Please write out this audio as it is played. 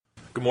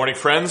Good morning,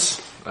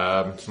 friends.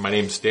 My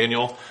name is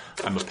Daniel.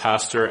 I'm a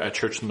pastor at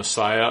Church of the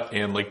Messiah,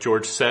 and like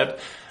George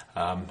said,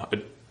 a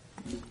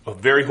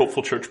very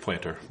hopeful church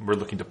planter. We're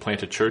looking to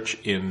plant a church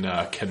in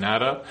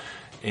Canada,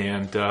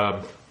 and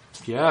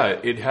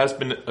it has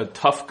been a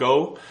tough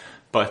go,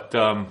 but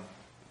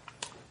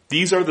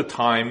these are the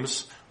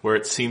times where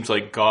it seems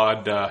like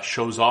God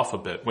shows off a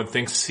bit, when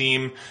things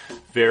seem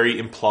very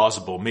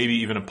implausible, maybe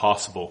even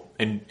impossible,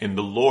 and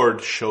the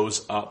Lord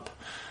shows up.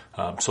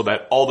 So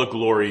that all the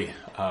glory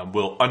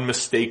will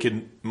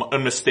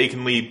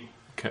unmistakably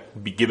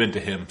be given to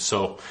Him.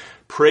 So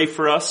pray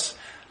for us.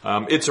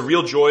 It's a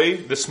real joy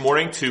this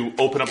morning to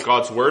open up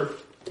God's Word.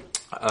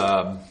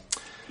 We'll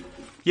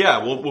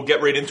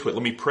get right into it.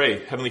 Let me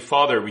pray. Heavenly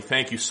Father, we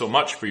thank you so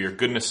much for your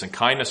goodness and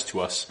kindness to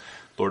us.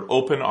 Lord,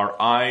 open our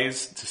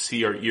eyes to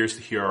see, our ears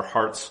to hear, our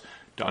hearts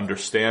to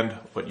understand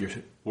what your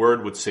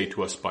Word would say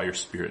to us by your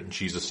Spirit. In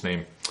Jesus'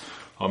 name,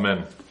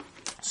 amen.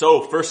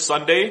 So, first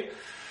Sunday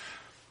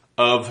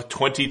of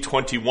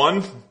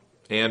 2021,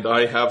 and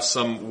I have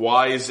some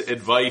wise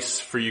advice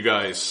for you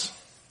guys.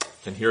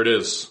 And here it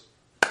is.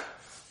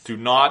 Do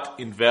not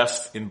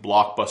invest in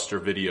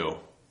Blockbuster Video.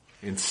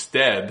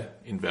 Instead,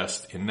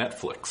 invest in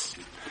Netflix.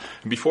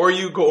 And before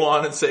you go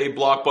on and say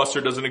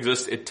Blockbuster doesn't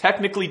exist, it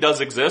technically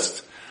does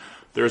exist.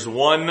 There's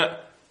one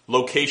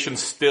location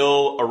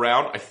still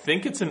around. I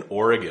think it's in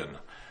Oregon.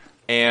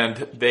 And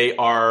they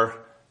are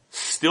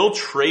still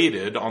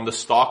traded on the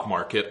stock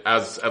market,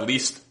 at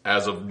least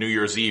as of New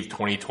Year's Eve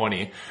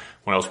 2020,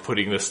 when I was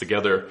putting this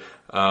together.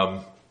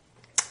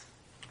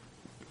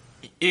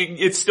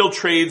 It still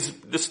trades.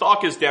 The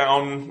stock is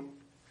down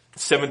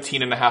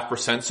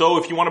 17.5%. So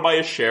if you want to buy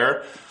a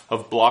share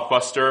of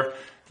Blockbuster,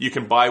 you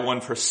can buy one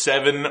for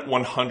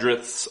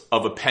 7/100ths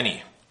of a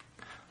penny.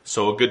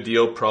 So a good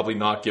deal, probably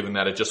not, given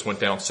that it just went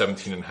down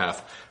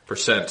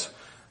 17.5%.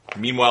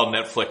 Meanwhile,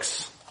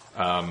 Netflix,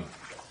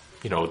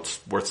 it's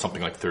worth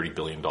something like $30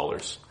 billion.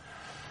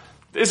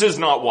 This is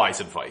not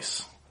wise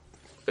advice.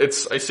 I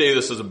say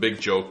this as a big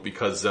joke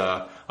because,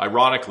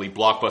 ironically,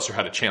 Blockbuster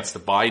had a chance to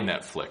buy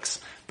Netflix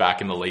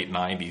back in the late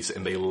 90s,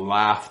 and they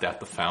laughed at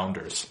the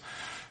founders.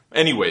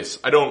 Anyways,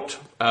 I don't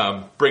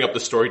bring up the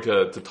story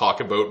to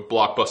talk about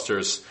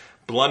Blockbuster's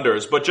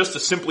blunders, but just to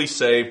simply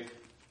say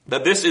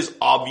that this is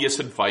obvious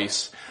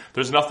advice.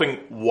 There's nothing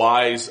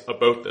wise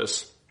about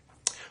this.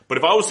 But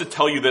if I was to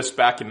tell you this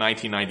back in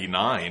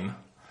 1999,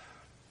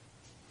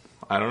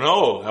 I don't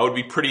know, that would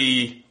be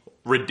pretty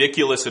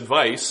ridiculous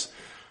advice.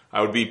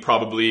 I would be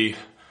probably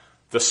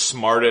the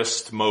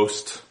smartest,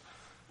 most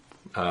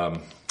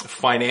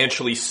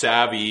financially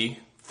savvy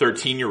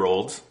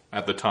 13-year-old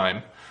at the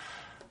time.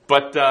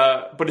 But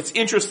it's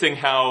interesting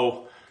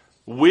how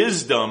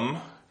wisdom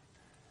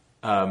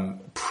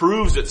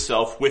proves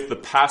itself with the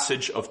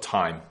passage of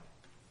time.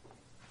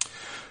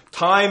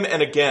 Time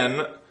and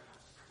again,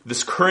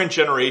 this current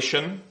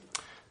generation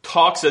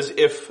talks as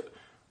if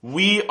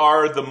we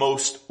are the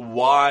most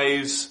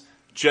wise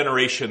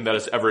generation that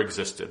has ever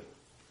existed.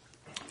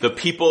 The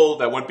people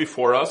that went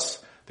before us,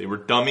 they were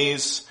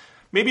dummies.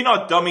 Maybe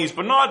not dummies,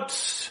 but not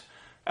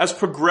as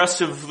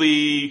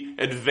progressively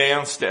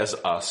advanced as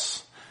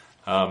us.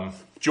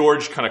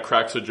 George kind of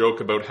cracks a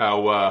joke about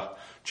how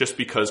just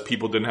because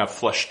people didn't have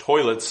flush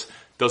toilets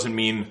doesn't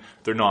mean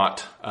they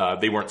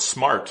weren't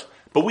smart.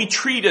 But we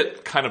treat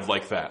it kind of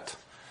like that.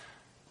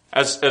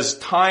 As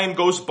time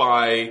goes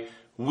by,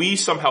 we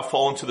somehow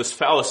fall into this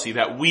fallacy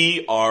that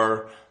we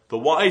are the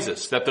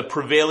wisest, that the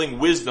prevailing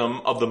wisdom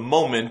of the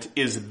moment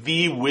is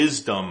the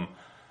wisdom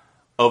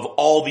of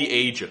all the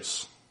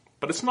ages.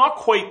 But it's not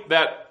quite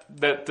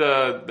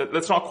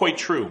that's not quite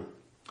true.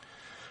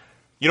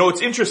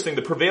 It's interesting,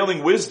 the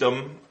prevailing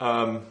wisdom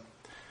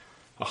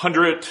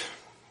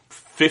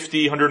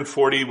 150,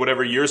 140,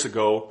 whatever years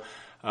ago,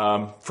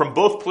 from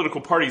both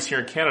political parties here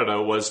in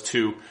Canada was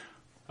to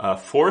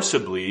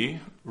forcibly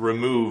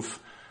remove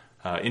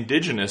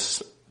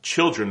Indigenous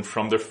children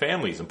from their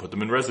families and put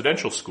them in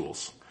residential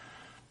schools.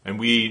 And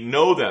we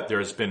know that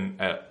there's been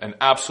an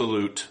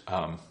absolute,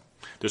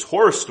 there's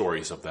horror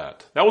stories of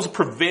that. That was a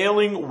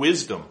prevailing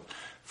wisdom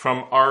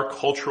from our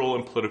cultural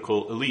and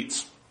political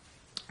elites,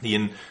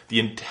 the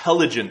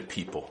intelligent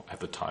people at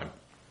the time.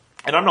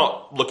 And I'm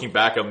not looking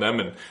back on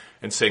them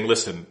and saying,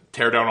 listen,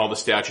 tear down all the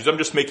statues. I'm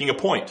just making a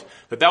point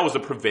that was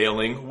the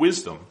prevailing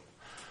wisdom.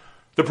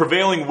 The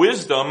prevailing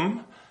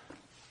wisdom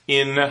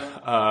in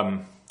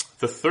the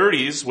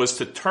 30s was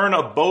to turn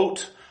a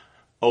boat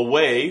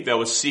away that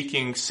was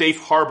seeking safe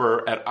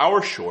harbor at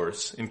our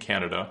shores in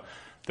Canada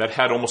that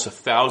had almost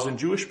 1,000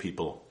 Jewish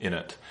people in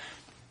it.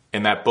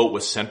 And that boat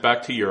was sent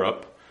back to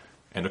Europe,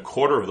 and a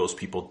quarter of those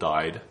people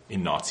died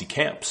in Nazi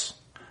camps.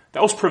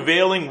 That was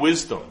prevailing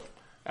wisdom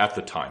at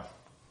the time.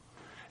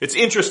 It's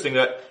interesting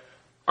that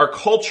our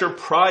culture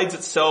prides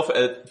itself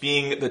at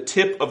being the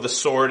tip of the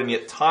sword, and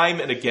yet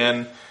time and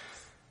again,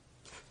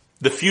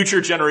 the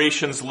future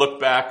generations look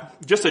back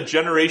just a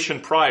generation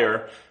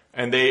prior,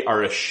 and they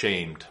are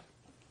ashamed.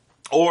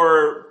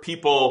 Or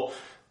people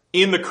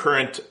in the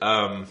current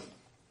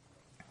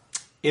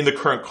in the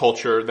current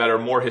culture that are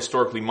more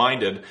historically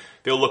minded,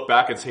 they'll look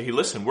back and say, hey,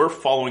 listen, we're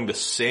following the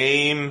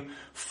same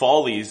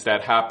follies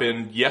that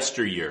happened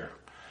yesteryear.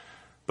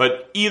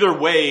 But either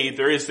way,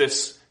 there is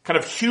this kind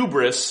of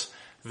hubris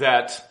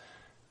that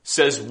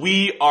says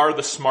we are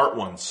the smart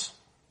ones,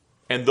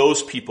 and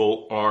those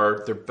people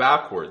they're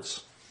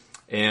backwards.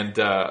 And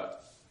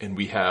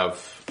we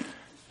have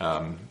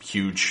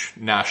huge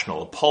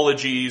national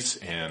apologies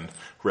and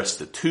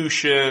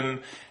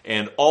restitution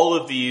and all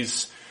of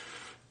these,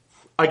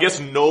 I guess,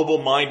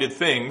 noble-minded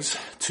things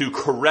to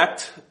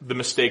correct the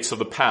mistakes of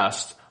the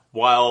past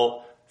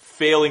while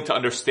failing to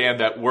understand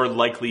that we're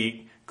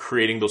likely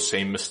creating those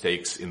same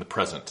mistakes in the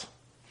present.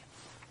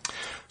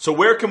 So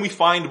where can we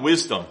find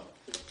wisdom?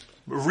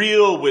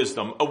 Real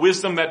wisdom. A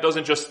wisdom that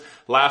doesn't just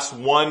last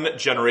one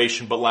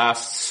generation, but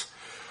lasts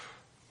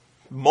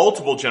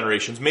multiple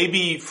generations,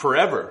 maybe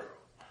forever.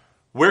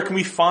 Where can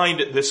we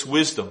find this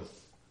wisdom?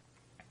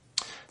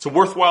 It's a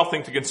worthwhile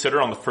thing to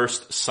consider on the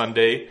first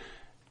Sunday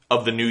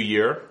of the new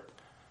year.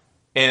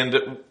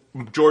 And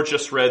George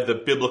just read the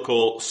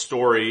biblical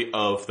story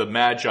of the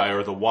Magi,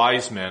 or the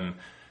wise men,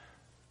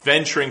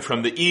 venturing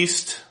from the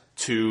east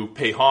to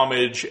pay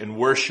homage and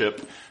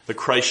worship the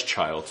Christ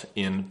child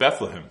in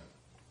Bethlehem.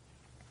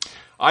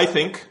 I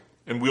think,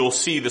 and we will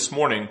see this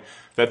morning,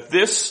 that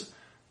this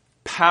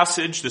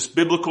passage, this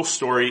biblical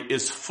story,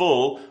 is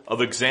full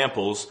of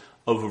examples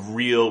of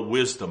real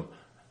wisdom.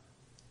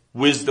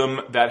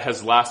 Wisdom that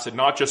has lasted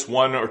not just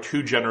one or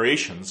two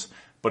generations,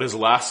 but has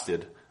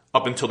lasted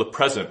up until the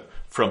present,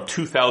 from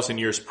 2,000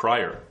 years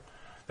prior.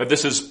 That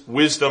this is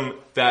wisdom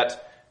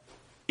that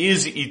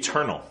is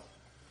eternal.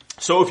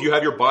 So if you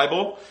have your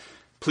Bible,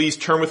 please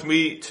turn with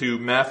me to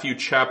Matthew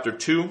chapter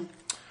 2,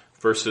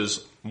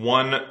 verses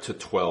 1 to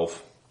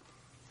 12.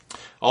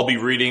 I'll be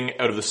reading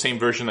out of the same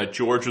version that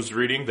George was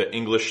reading, the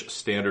English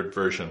Standard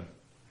Version.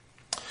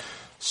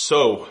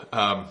 So,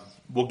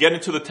 we'll get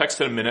into the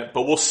text in a minute,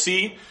 but we'll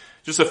see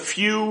just a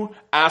few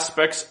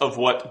aspects of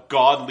what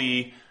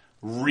godly,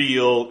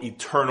 real,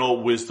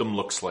 eternal wisdom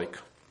looks like.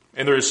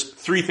 And there's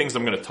three things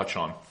I'm going to touch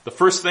on. The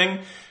first thing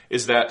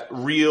is that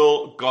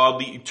real,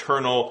 godly,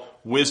 eternal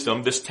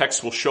wisdom, this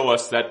text will show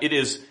us that it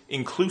is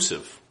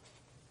inclusive.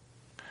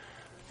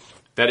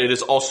 That it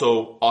is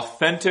also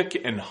authentic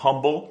and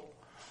humble.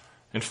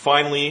 And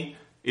finally,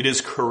 it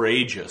is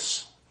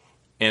courageous.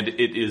 And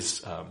it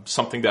is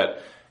something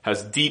that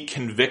has deep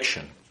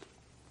conviction.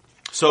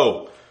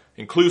 So,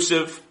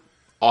 inclusive,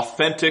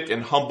 authentic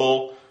and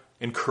humble,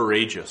 and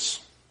courageous.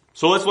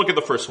 So let's look at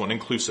the first one,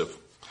 inclusive.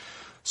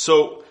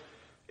 So,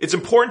 it's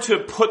important to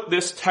put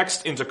this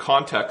text into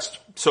context.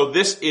 So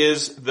this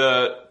is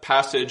the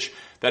passage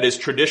that is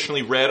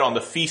traditionally read on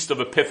the Feast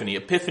of Epiphany.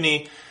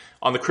 Epiphany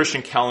on the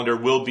Christian calendar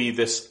will be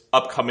this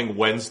upcoming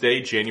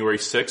Wednesday, January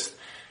 6th.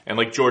 And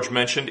like George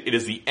mentioned,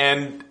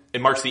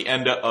 it marks the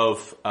end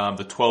of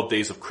the 12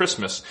 days of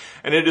Christmas.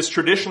 And it is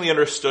traditionally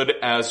understood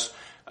as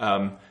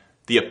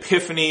the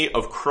epiphany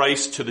of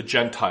Christ to the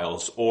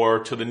Gentiles,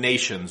 or to the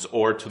nations,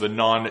 or to the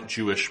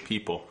non-Jewish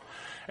people.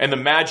 And the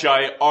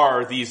Magi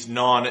are these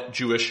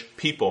non-Jewish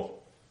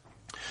people.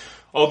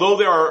 Although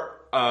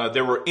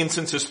there were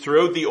instances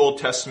throughout the Old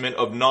Testament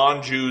of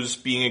non-Jews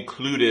being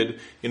included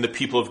in the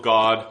people of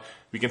God,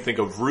 we can think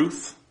of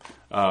Ruth.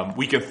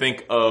 We can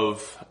think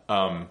of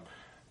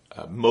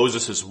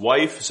Moses'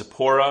 wife,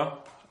 Zipporah.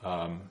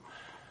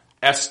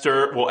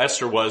 Esther. Well,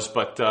 Esther was,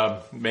 but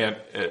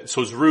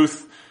so is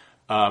Ruth.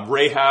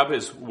 Rahab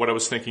is what I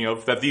was thinking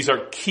of. That these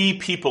are key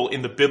people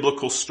in the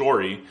biblical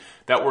story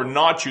that were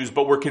not Jews,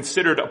 but were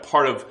considered a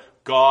part of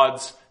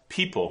God's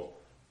people.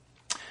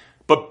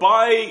 But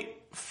by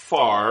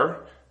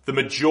far, the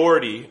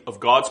majority of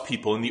God's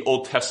people in the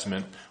Old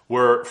Testament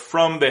were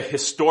from the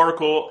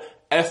historical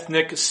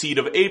ethnic seed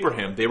of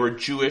Abraham. They were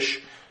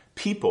Jewish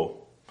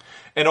people.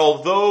 And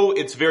although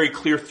it's very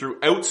clear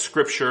throughout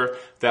Scripture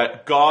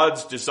that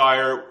God's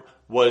desire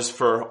was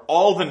for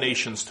all the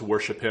nations to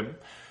worship Him,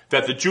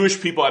 that the Jewish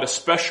people had a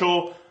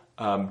special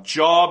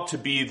job to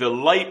be the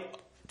light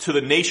to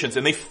the nations,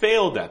 and they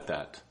failed at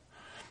that.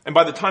 And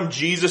by the time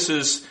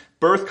Jesus'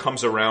 birth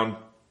comes around,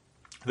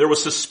 there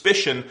was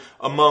suspicion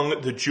among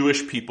the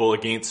Jewish people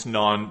against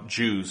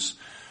non-Jews.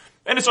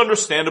 And it's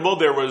understandable.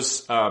 There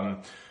was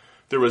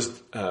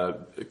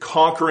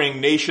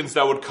conquering nations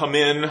that would come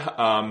in.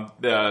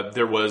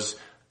 There was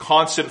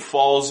constant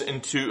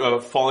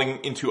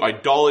falling into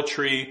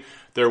idolatry.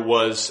 There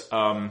was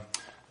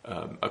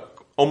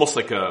almost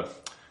like a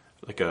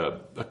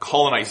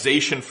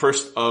colonization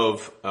first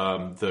of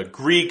the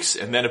Greeks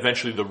and then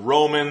eventually the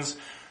Romans.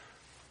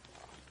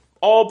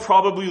 All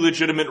probably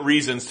legitimate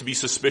reasons to be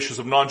suspicious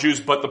of non-Jews,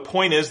 but the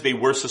point is they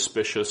were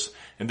suspicious,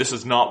 and this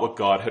is not what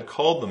God had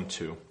called them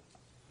to.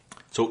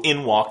 So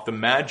in walked the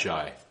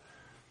Magi,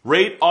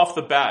 right off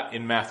the bat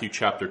in Matthew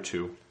chapter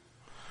 2.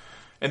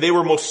 And they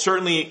were most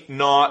certainly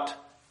not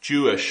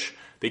Jewish.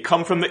 They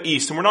come from the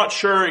east, and we're not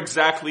sure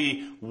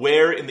exactly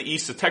where in the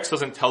east. The text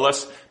doesn't tell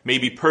us.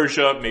 Maybe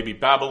Persia, maybe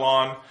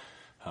Babylon.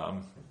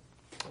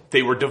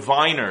 They were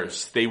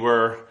diviners. They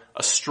were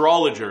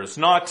astrologers,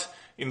 not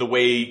in the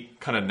way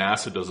kind of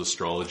NASA does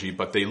astrology,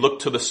 but they look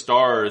to the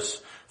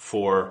stars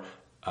for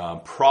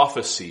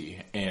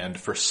prophecy and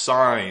for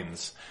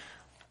signs.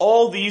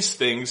 All these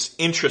things,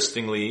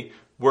 interestingly,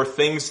 were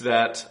things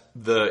that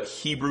the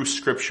Hebrew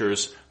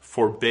scriptures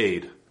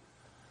forbade.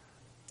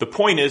 The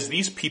point is,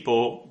 these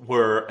people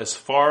were as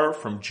far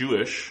from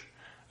Jewish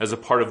as a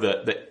part of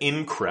the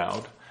in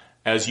crowd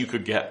as you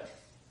could get.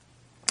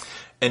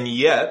 And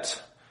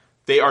yet,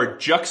 they are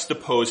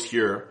juxtaposed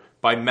here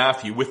by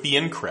Matthew with the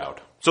in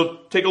crowd. So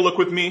take a look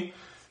with me,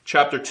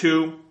 chapter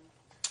 2,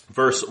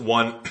 verse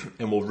 1,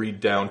 and we'll read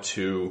down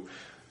to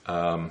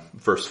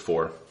verse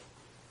 4.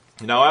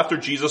 Now after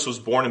Jesus was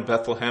born in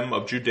Bethlehem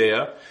of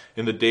Judea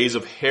in the days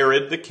of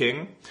Herod the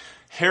king,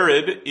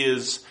 Herod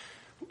is...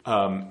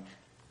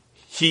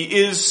 he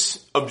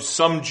is of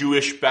some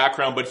Jewish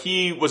background, but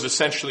he was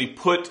essentially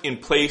put in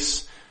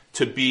place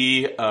to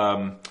be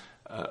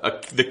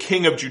the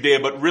king of Judea,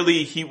 but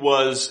really he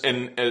was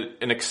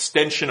an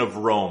extension of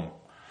Rome.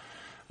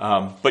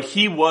 But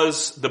he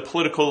was the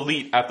political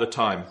elite at the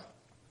time.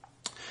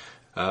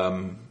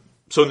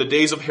 So in the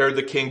days of Herod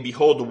the king,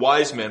 behold, the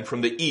wise men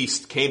from the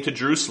east came to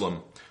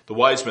Jerusalem, the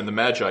wise men, the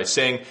Magi,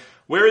 saying,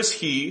 "Where is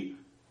he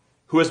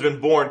who has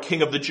been born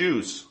king of the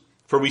Jews?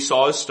 For we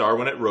saw his star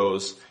when it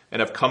rose, and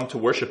have come to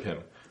worship him."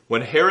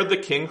 When Herod the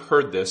king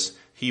heard this,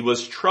 he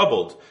was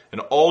troubled,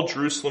 and all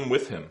Jerusalem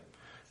with him.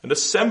 And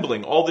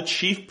assembling all the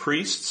chief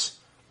priests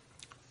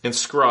and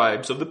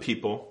scribes of the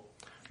people,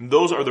 and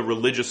those are the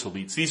religious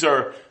elites. These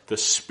are the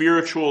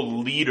spiritual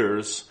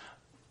leaders,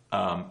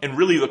 and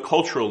really the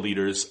cultural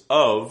leaders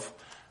of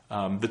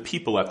the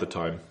people at the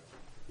time.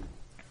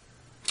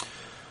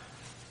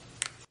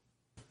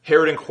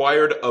 Herod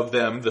inquired of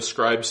them, the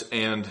scribes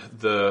and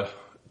the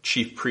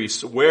chief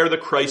priests, where the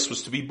Christ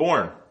was to be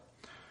born.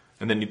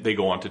 And then they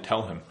go on to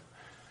tell him.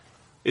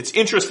 It's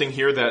interesting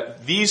here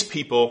that these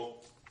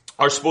people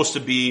are supposed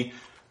to be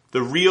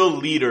the real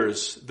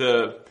leaders,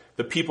 the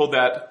people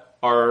that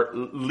are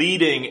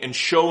leading and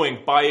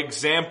showing by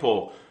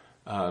example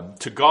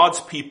to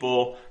God's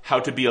people how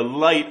to be a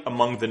light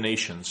among the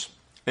nations.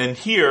 And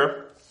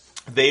here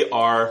they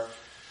are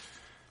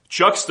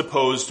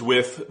juxtaposed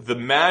with the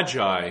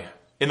Magi.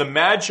 And the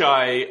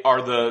Magi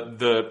are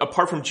the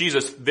apart from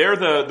Jesus, they're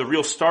the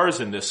real stars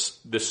in this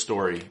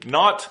story.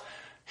 Not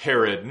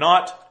Herod,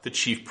 not the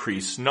chief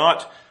priests,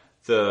 not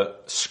the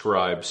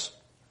scribes.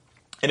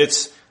 And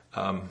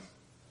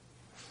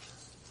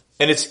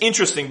it's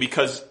interesting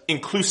because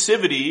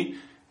inclusivity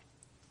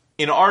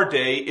in our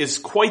day is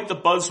quite the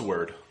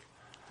buzzword.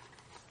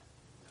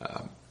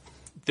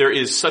 There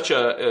is such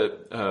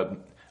a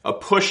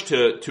push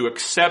to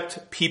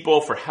accept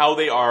people for how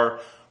they are,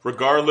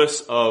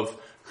 regardless of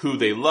who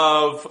they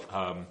love,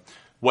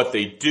 what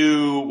they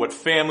do, what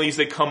families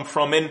they come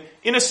from. And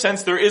in a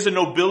sense, there is a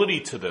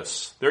nobility to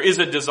this. There is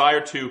a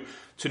desire to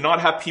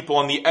not have people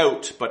on the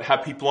out, but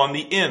have people on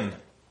the in.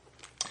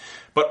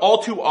 But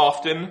all too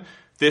often,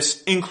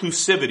 this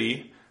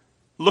inclusivity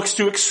looks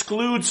to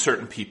exclude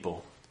certain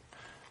people.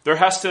 There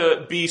has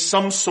to be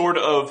some sort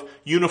of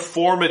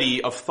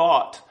uniformity of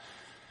thought.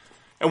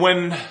 And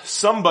when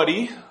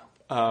somebody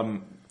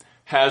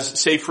has,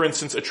 say, for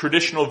instance, a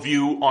traditional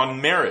view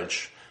on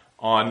marriage,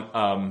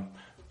 on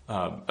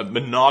a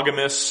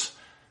monogamous,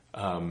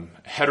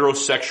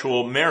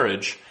 heterosexual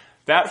marriage,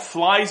 that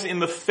flies in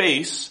the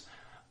face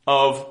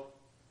of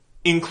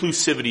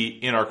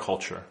inclusivity in our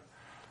culture.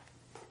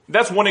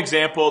 That's one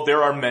example.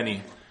 There are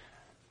many.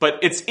 But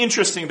it's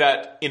interesting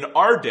that in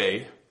our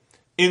day,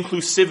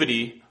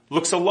 inclusivity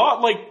looks a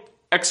lot like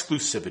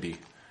exclusivity.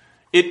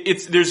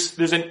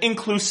 There's an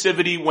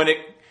inclusivity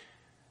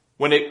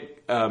when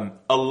it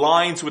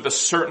aligns with a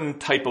certain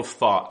type of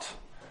thought.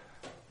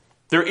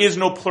 There is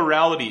no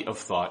plurality of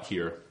thought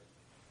here.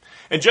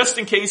 And just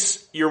in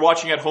case you're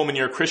watching at home and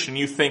you're a Christian,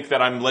 you think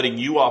that I'm letting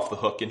you off the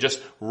hook and just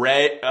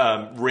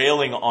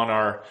railing on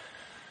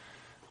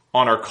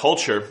our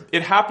culture,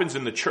 it happens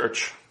in the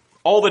church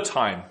all the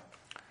time.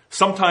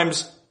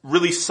 Sometimes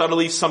really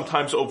subtly,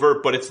 sometimes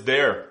overt, but it's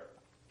there.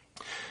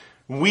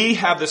 We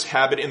have this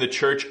habit in the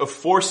church of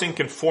forcing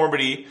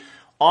conformity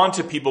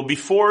onto people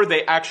before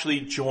they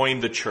actually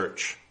join the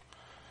church.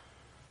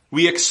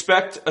 We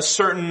expect a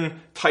certain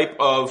type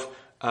of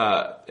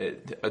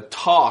a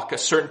talk, a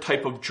certain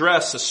type of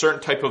dress, a certain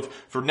type of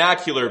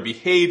vernacular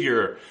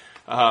behavior,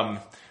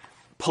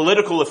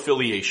 political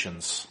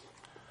affiliations.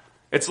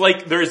 It's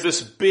like there's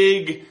this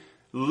big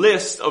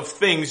list of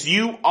things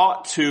you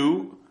ought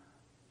to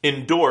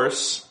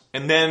endorse,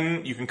 and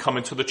then you can come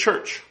into the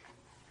church.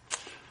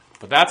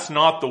 But that's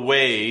not the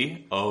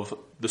way of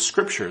the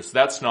scriptures.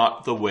 That's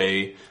not the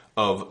way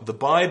of the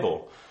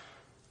Bible.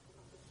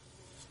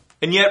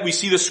 And yet we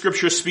see the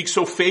scriptures speak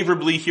so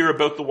favorably here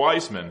about the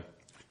wise men,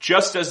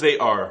 just as they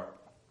are.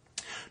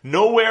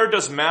 Nowhere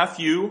does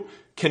Matthew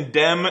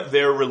condemn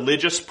their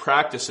religious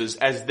practices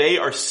as they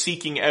are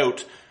seeking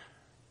out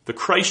the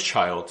Christ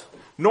child,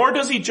 nor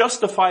does he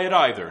justify it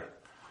either.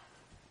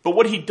 But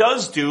what he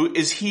does do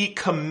is he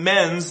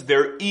commends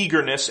their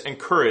eagerness and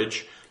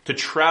courage to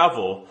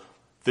travel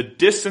the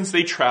distance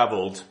they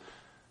traveled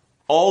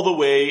all the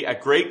way at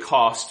great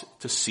cost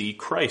to see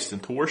Christ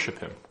and to worship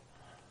him.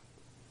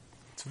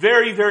 It's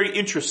very, very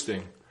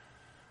interesting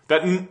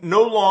that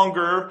no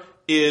longer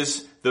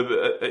is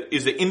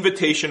the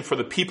invitation for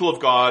the people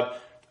of God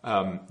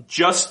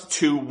just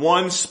to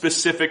one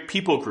specific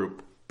people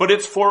group, but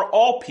it's for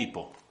all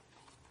people.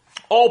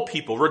 All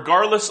people,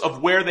 regardless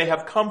of where they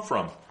have come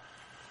from,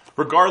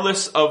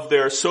 regardless of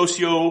their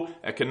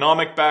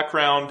socio-economic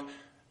background,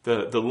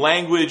 the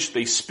language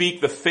they speak,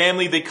 the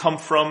family they come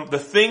from, the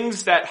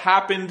things that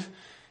happened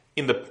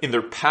in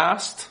their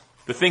past,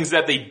 the things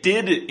that they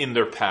did in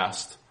their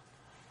past,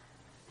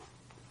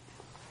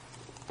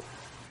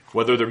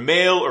 whether they're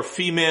male or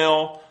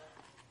female,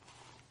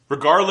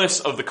 regardless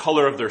of the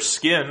color of their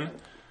skin,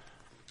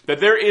 that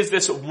there is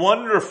this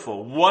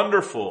wonderful,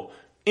 wonderful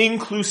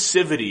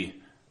inclusivity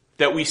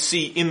that we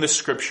see in the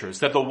scriptures,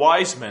 that the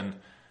wise men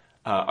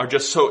are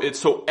just it's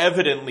so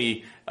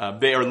evidently,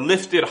 they are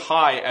lifted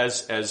high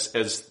as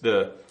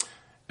the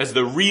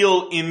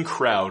real in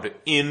crowd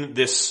in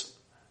this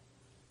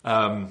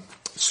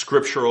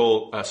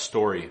scriptural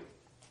story.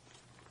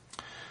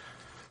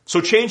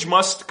 So change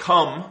must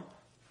come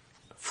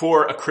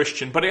for a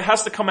Christian, but it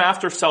has to come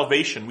after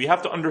salvation. We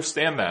have to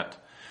understand that.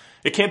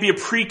 It can't be a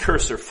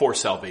precursor for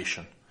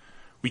salvation.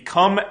 We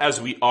come as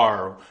we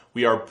are.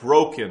 We are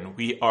broken.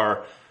 We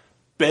are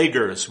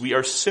beggars. We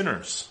are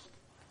sinners.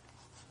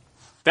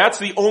 That's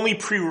the only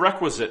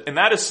prerequisite, and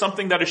that is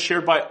something that is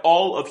shared by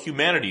all of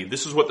humanity.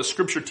 This is what the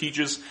scripture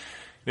teaches.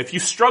 And if you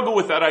struggle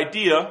with that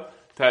idea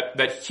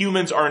that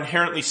humans are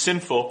inherently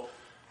sinful,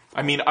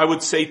 I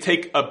would say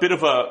take a bit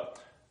of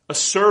a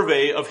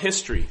survey of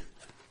history.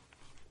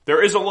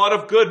 There is a lot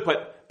of good,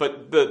 but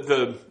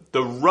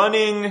the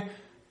running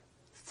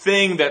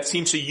thing that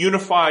seems to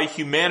unify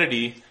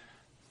humanity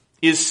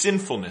is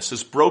sinfulness,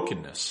 is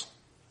brokenness.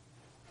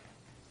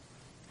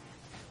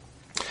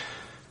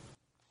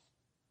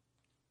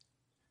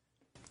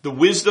 The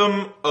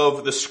wisdom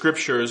of the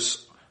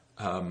scriptures,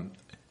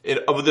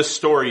 of this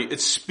story,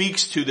 it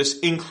speaks to this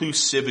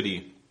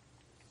inclusivity.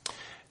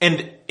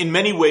 And in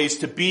many ways,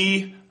 to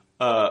be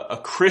a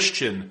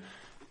Christian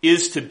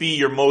is to be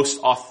your most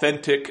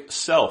authentic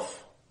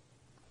self.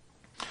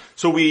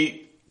 So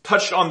we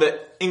touched on the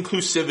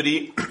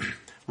inclusivity,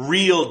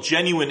 real,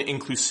 genuine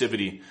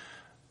inclusivity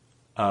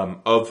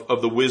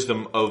of the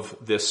wisdom of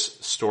this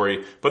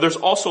story. But there's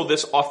also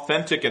this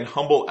authentic and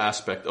humble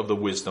aspect of the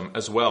wisdom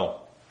as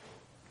well.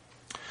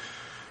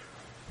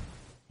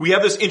 We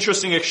have this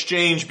interesting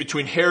exchange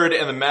between Herod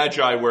and the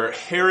Magi where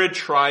Herod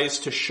tries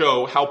to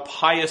show how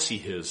pious he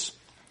is,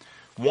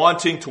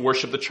 wanting to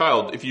worship the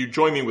child. If you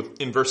join me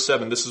in verse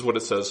 7, this is what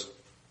it says.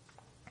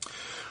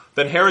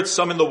 Then Herod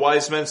summoned the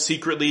wise men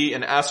secretly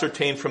and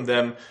ascertained from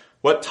them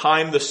what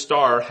time the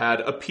star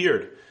had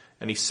appeared.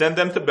 And he sent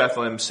them to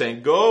Bethlehem,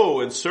 saying, "Go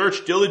and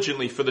search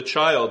diligently for the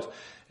child.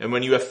 And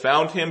when you have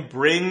found him,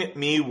 bring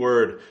me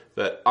word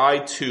that I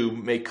too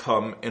may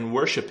come and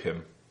worship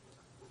him."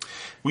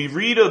 We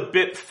read a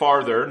bit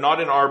farther, not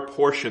in our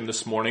portion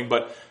this morning,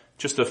 but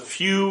just a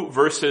few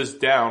verses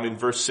down in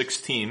verse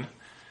 16.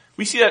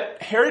 We see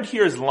that Herod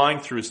here is lying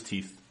through his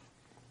teeth.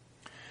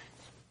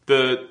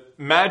 The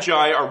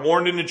Magi are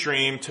warned in a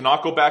dream to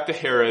not go back to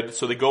Herod,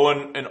 so they go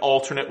in an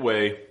alternate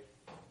way.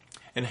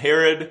 And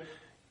Herod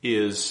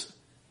is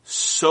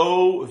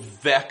so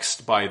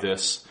vexed by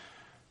this.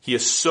 He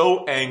is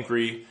so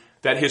angry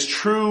that his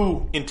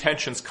true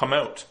intentions come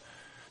out.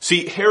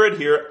 See, Herod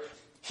here,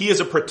 he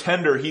is a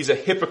pretender. He's a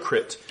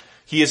hypocrite.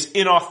 He is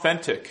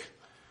inauthentic.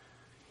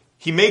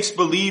 He makes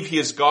believe he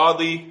is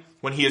godly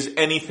when he is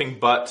anything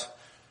but.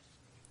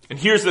 And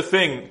here's the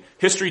thing.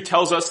 History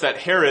tells us that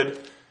Herod,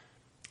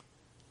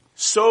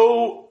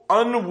 so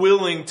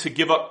unwilling to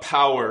give up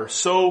power,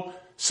 so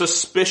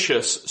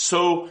suspicious,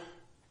 so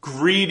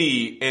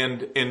greedy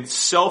and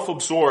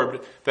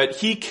self-absorbed, that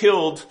he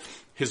killed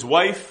his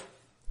wife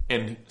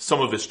and some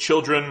of his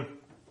children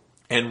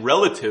and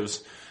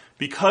relatives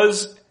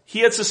because he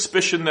had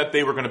suspicion that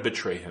they were going to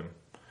betray him.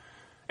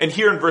 And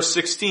here in verse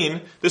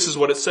 16, this is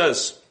what it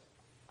says.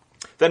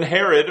 Then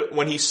Herod,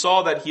 when he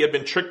saw that he had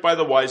been tricked by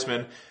the wise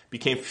men,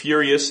 became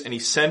furious, and he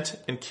sent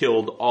and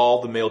killed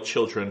all the male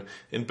children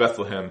in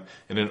Bethlehem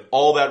and in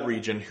all that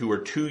region who were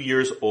 2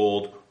 years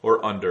old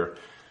or under.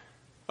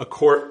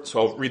 So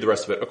I'll read the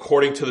rest of it.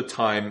 According to the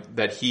time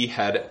that he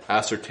had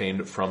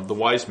ascertained from the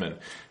wise men.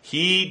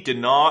 He did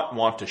not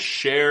want to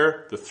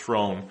share the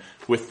throne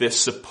with this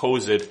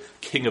supposed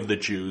king of the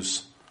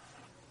Jews.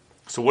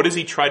 So what does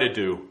he try to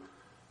do?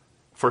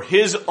 For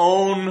his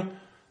own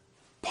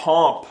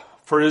pomp,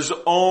 for his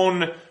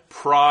own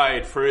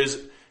pride, for his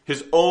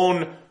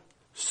own,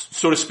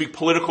 so to speak,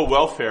 political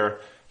welfare,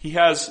 he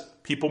has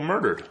people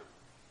murdered.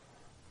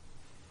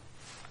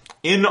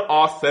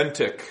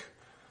 Inauthentic,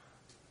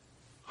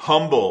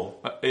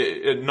 humble,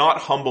 not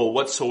humble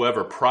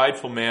whatsoever,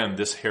 prideful man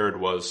this Herod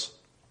was.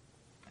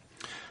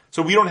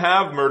 So we don't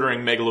have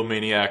murdering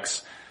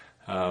megalomaniacs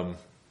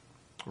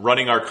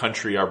running our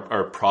country,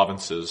 our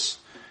provinces.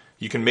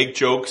 You can make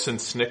jokes and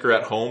snicker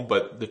at home,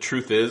 but the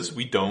truth is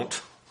we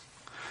don't.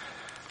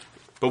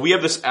 But we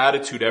have this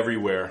attitude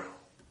everywhere.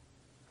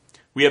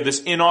 We have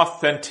this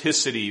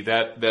inauthenticity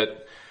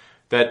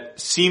that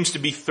seems to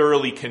be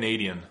thoroughly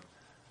Canadian.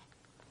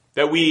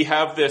 That we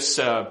have this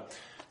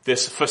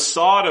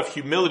facade of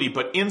humility,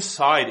 but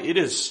inside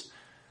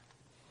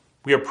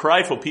we are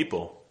prideful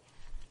people.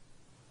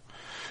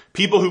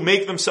 People who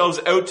make themselves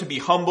out to be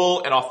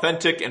humble and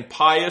authentic and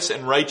pious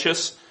and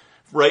righteous,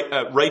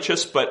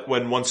 but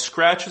when one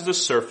scratches the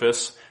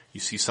surface, you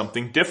see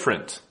something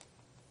different.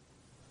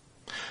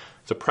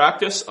 The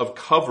practice of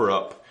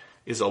cover-up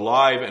is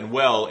alive and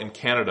well in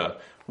Canada.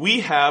 We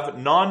have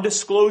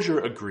non-disclosure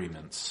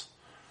agreements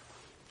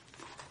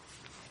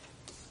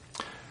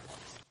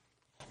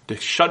to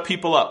shut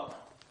people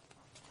up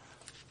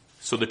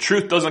so the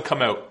truth doesn't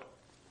come out.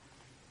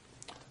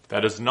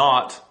 That is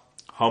not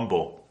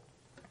humble.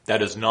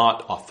 That is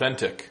not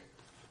authentic.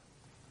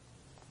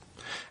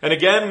 And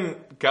again,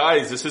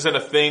 guys, this isn't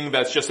a thing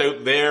that's just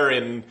out there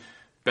in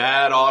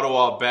bad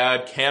Ottawa,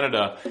 bad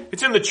Canada.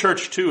 It's in the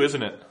church too,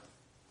 isn't it?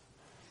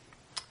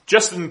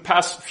 Just in the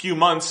past few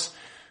months,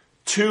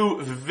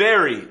 two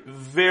very,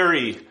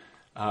 very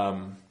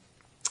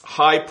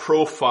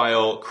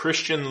high-profile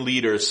Christian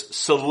leaders,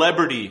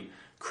 celebrity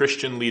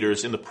Christian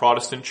leaders in the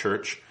Protestant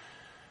church,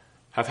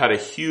 have had a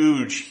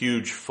huge,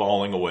 huge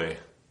falling away.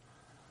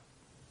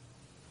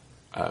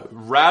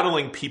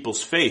 Rattling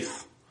people's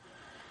faith,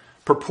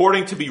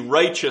 purporting to be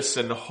righteous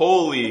and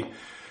holy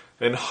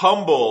and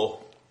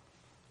humble,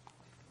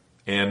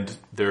 and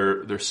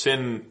their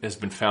sin has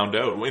been found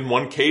out. In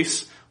one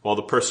case, while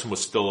the person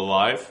was still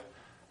alive.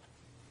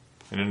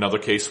 In another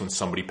case, when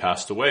somebody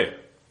passed away.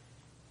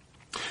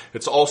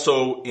 It's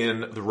also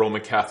in the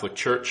Roman Catholic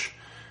Church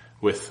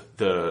with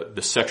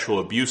the sexual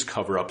abuse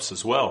cover-ups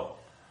as well.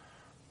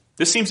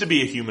 This seems to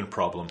be a human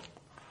problem.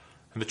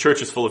 And the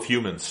church is full of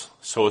humans,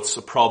 so it's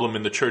a problem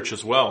in the church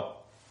as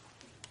well.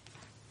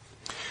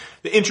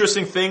 The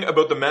interesting thing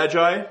about the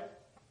Magi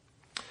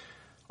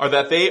are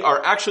that they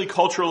are actually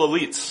cultural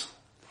elites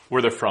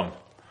where they're from.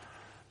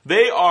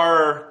 They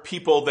are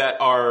people that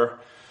are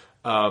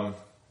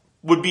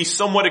would be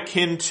somewhat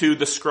akin to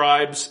the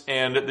scribes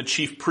and the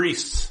chief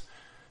priests.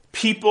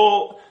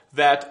 People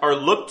that are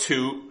looked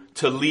to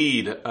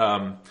lead.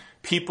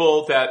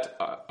 People that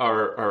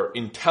are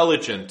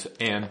intelligent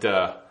and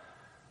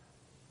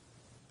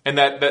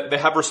that they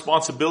have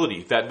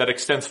responsibility that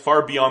extends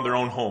far beyond their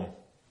own home.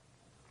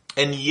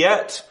 And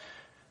yet,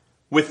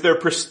 with their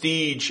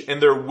prestige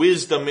and their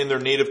wisdom in their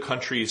native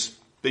countries,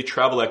 they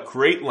travel at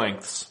great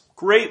lengths,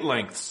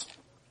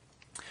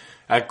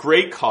 at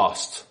great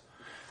cost.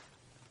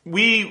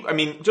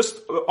 Just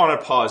on a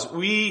pause,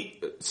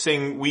 we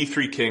sing We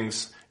Three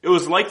Kings. It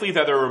was likely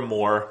that there were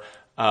more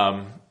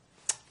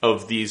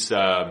of these,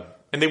 and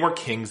they weren't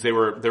kings, they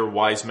were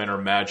wise men or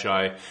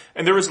magi,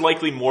 and there was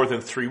likely more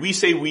than three. We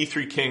say We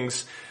Three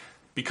Kings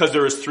because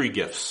there was three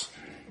gifts.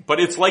 But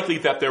it's likely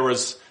that there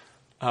was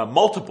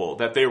multiple,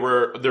 that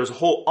there's a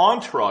whole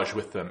entourage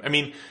with them. I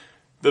mean,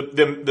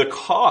 the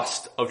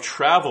cost of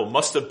travel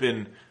must have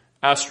been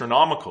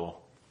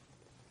astronomical.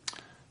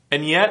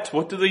 And yet,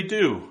 what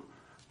do?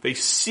 They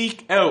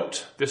seek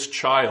out this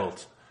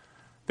child.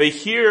 They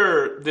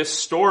hear this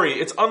story.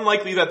 It's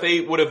unlikely that they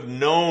would have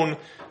known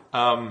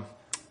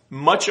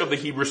much of the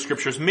Hebrew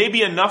Scriptures,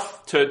 maybe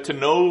enough to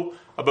know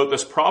about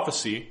this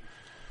prophecy.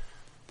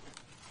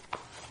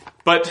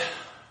 But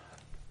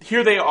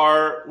here they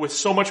are with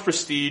so much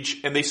prestige,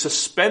 and they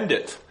suspend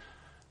it.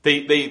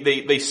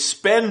 They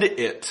spend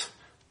it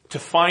to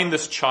find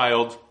this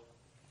child,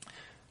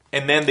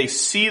 and then they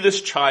see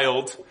this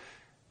child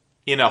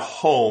in a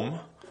home,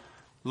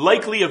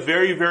 likely a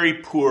very, very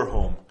poor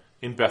home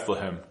in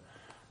Bethlehem.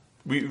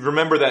 We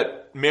remember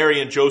that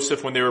Mary and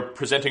Joseph, when they were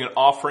presenting an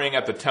offering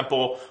at the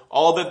temple,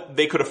 all that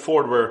they could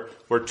afford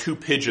were 2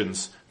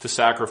 pigeons to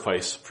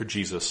sacrifice for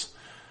Jesus.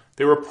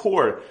 They were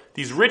poor.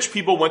 These rich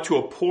people went to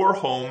a poor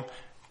home,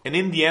 and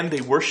in the end,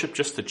 they worshiped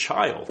just the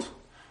child.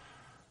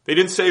 They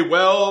didn't say,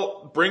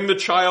 well, bring the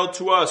child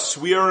to us.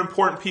 We are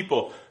important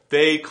people.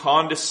 They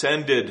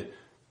condescended,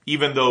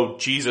 even though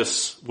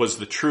Jesus was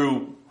the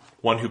true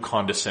one who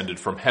condescended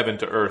from heaven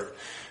to earth.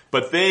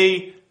 But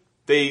they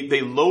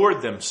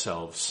lowered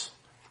themselves.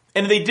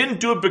 And they didn't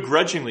do it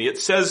begrudgingly. It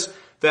says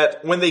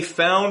that when they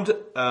found,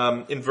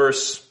 in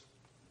verse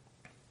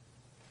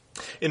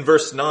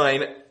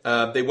 9,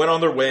 they went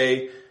on their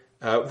way,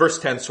 verse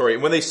 10,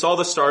 when they saw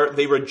the star,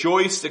 they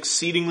rejoiced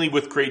exceedingly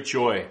with great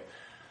joy.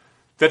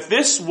 That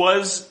this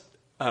was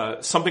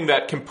something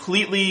that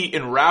completely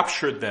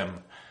enraptured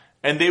them.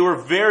 And they were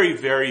very,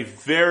 very,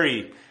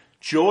 very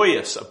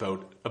joyous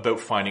about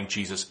finding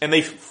Jesus. And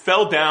they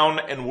fell down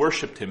and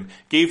worshipped him,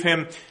 gave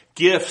him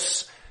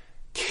gifts,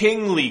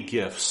 kingly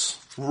gifts,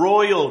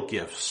 royal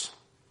gifts.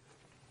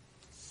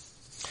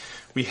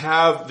 We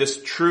have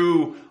this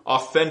true,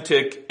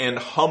 authentic, and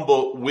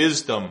humble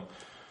wisdom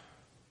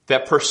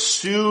that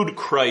pursued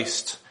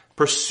Christ,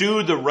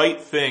 pursued the right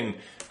thing,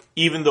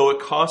 even though it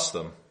cost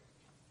them.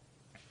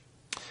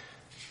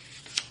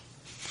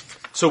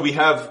 So we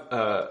have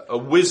a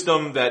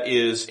wisdom that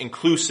is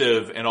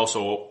inclusive and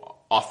also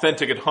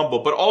authentic and humble,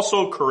 but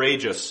also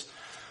courageous.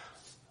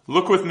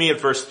 Look with me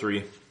at verse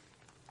 3.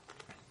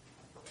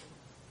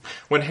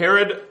 When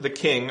Herod the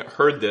king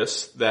heard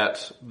this,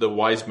 that the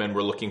wise men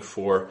were looking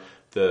for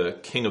the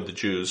king of the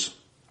Jews,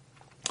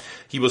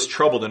 he was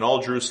troubled, and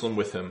all Jerusalem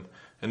with him.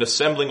 And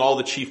assembling all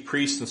the chief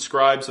priests and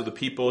scribes of the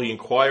people, he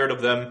inquired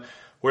of them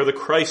where the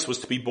Christ was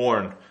to be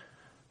born.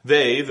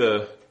 They,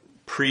 the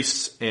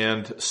priests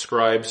and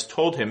scribes,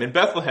 told him, in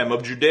Bethlehem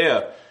of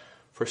Judea,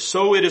 for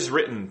so it is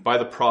written by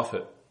the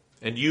prophet.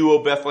 And you,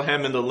 O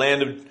Bethlehem, in the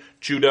land of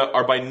Judah,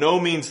 are by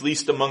no means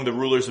least among the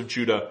rulers of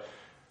Judah.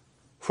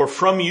 For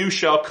from you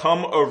shall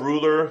come a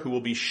ruler who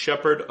will be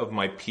shepherd of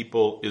my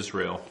people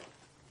Israel.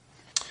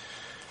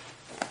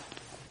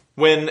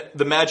 When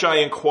the Magi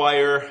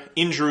inquire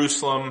in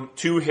Jerusalem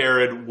to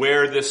Herod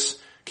where this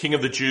King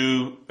of the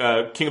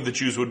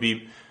Jews would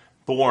be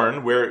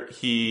born, where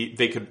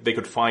they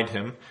could find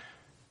him,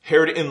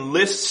 Herod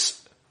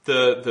enlists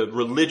the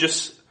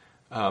religious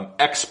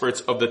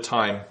experts of the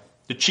time,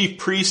 the chief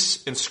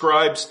priests and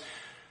scribes.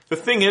 The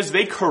thing is,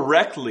 they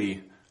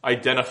correctly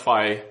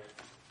identify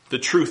the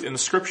truth in the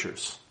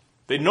scriptures.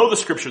 They know the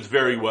scriptures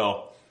very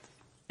well,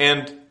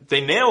 and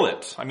they nail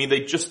it. I mean, they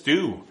just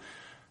do.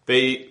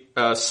 They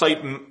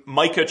cite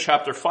Micah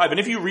chapter 5. And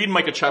if you read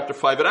Micah chapter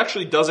 5, it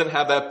actually doesn't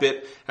have that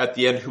bit at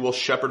the end, who will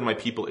shepherd my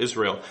people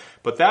Israel.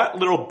 But that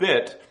little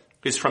bit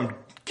is from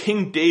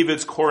King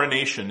David's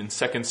coronation in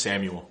 2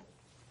 Samuel.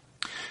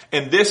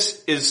 And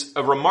this is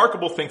a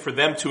remarkable thing for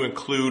them to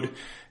include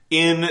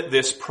in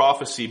this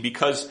prophecy,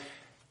 because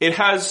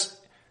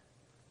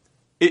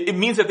it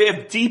means that they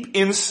have deep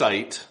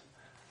insight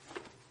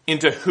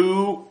into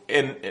who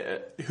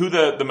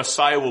the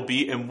Messiah will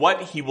be and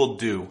what he will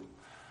do.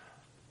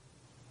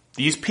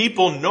 These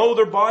people know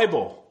their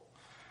Bible,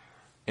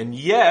 and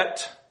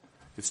yet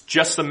it's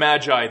just the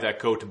Magi that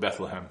go to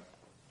Bethlehem.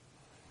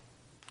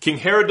 King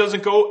Herod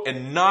doesn't go,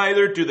 and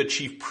neither do the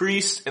chief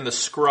priests and the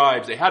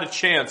scribes. They had a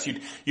chance.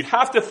 You'd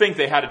have to think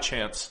they had a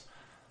chance,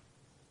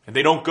 and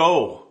they don't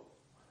go.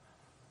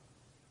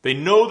 They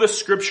know the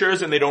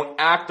scriptures and they don't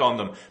act on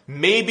them.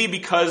 Maybe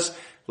because,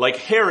 like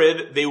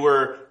Herod, they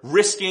were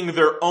risking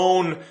their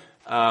own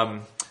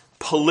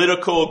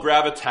political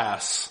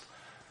gravitas,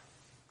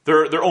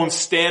 their own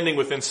standing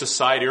within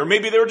society. Or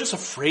maybe they were just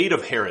afraid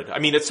of Herod. I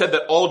mean, it said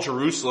that all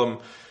Jerusalem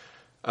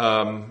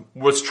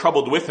was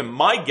troubled with him.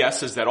 My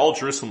guess is that all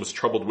Jerusalem was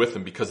troubled with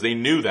him because they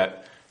knew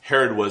that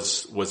Herod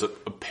was a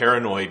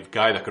paranoid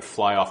guy that could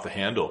fly off the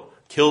handle,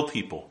 kill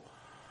people.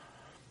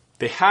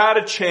 They had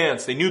a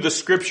chance. They knew the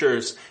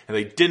scriptures and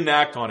they didn't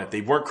act on it.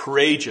 They weren't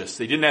courageous.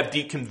 They didn't have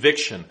deep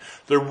conviction.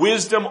 Their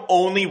wisdom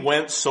only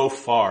went so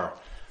far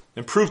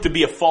and proved to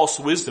be a false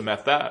wisdom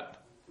at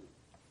that.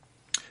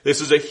 This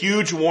is a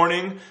huge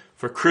warning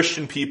for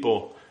Christian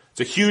people.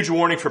 It's a huge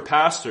warning for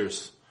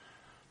pastors.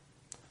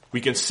 We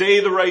can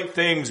say the right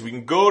things. We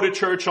can go to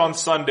church on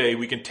Sunday.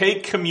 We can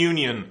take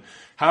communion,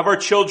 have our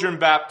children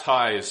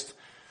baptized,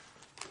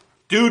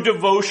 do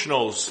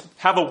devotionals,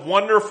 have a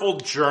wonderful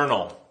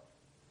journal.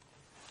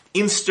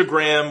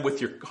 Instagram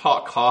with your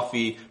hot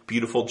coffee,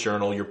 beautiful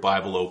journal, your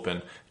Bible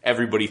open.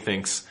 Everybody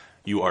thinks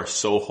you are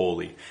so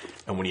holy.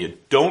 And when you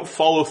don't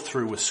follow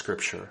through with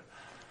scripture,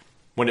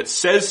 when it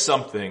says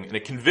something and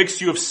it convicts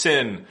you of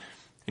sin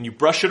and you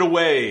brush it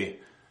away,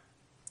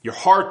 your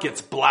heart gets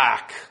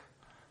black.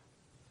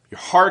 Your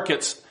heart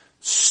gets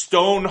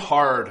stone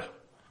hard.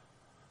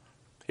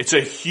 It's a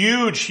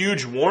huge,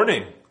 huge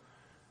warning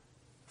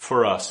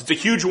for us. It's a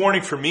huge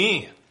warning for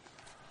me.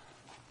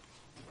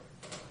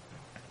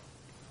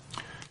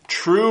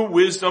 True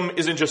wisdom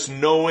isn't just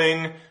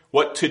knowing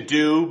what to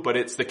do, but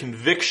it's the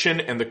conviction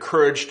and the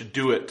courage to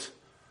do it.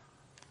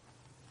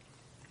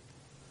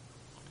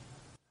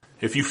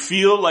 If you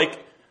feel like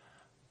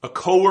a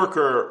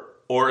coworker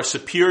or a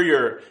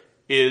superior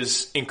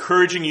is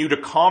encouraging you to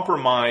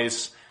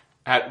compromise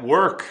at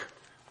work,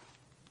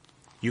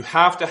 you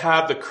have to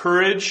have the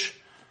courage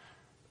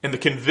and the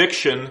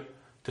conviction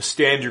to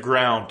stand your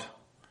ground.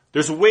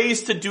 There's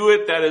ways to do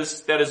it that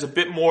is a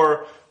bit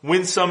more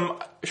winsome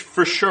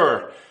for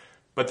sure.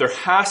 But there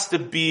has to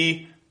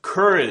be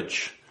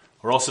courage,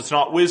 or else it's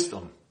not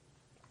wisdom.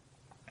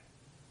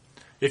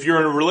 If you're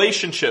in a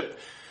relationship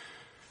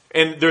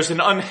and there's an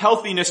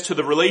unhealthiness to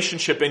the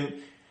relationship,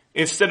 and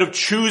instead of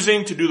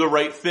choosing to do the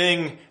right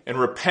thing and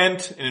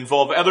repent and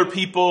involve other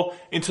people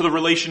into the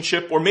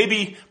relationship, or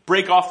maybe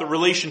break off the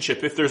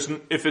relationship if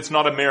it's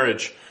not a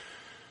marriage,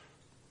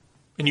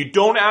 and you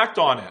don't act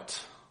on it,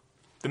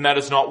 then that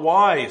is not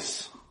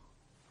wise.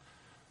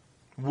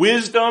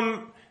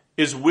 Wisdom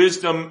is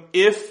wisdom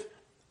if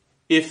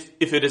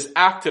it is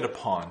acted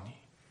upon.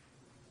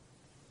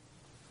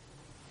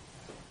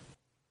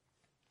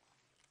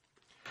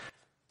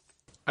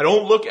 I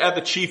don't look at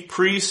the chief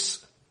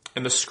priests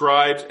and the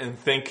scribes and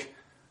think,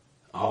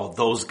 oh,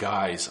 those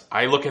guys.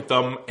 I look at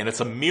them and it's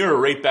a mirror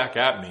right back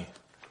at me.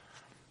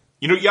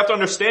 You have to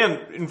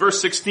understand, in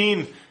verse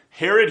 16,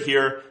 Herod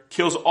here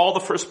kills all the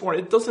firstborn.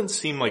 It doesn't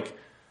seem like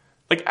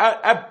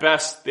at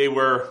best they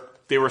were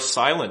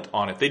silent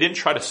on it. They didn't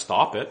try to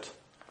stop it.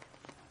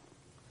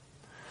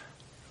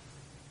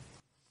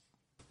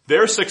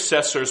 Their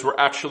successors were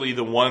actually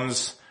the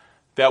ones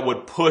that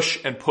would push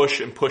and push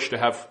and push to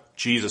have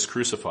Jesus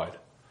crucified.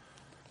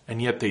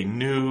 and yet they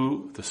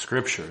knew the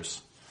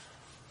Scriptures.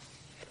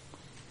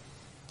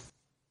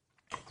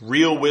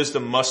 Real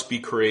wisdom must be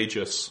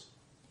courageous.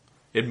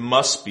 It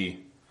must be.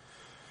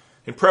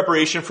 In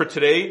preparation for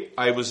today,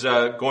 I was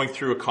going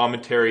through a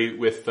commentary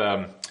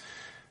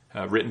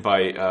written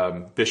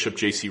by Bishop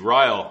J.C.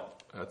 Ryle.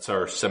 That's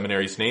our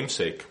seminary's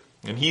namesake.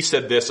 And he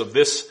said this of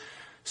this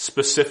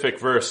specific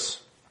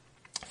verse: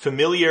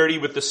 familiarity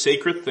with the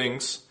sacred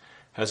things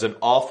has an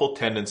awful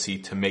tendency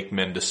to make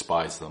men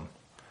despise them.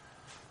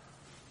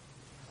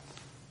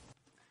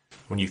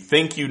 When you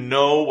think you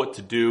know what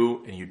to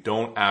do and you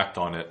don't act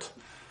on it,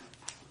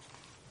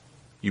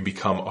 you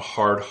become a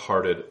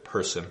hard-hearted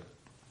person.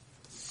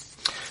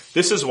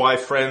 This is why,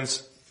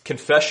 friends,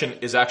 confession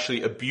is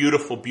actually a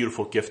beautiful,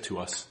 beautiful gift to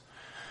us.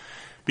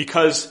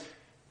 Because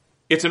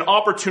it's an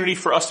opportunity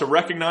for us to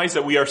recognize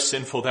that we are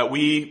sinful, that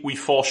we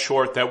fall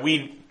short, that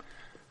we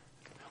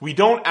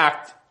don't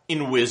act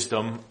in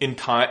wisdom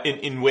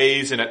in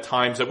ways and at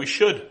times that we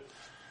should.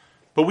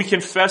 But we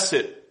confess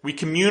it. We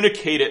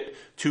communicate it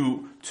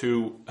to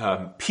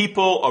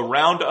people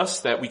around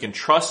us that we can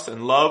trust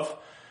and love,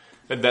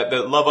 and that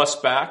love us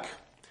back.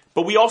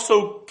 But we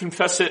also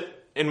confess it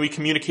and we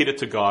communicate it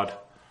to God.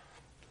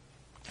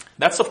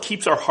 That stuff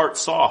keeps our heart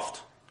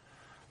soft.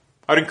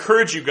 I'd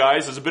encourage you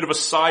guys, as a bit of a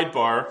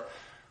sidebar,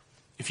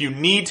 if you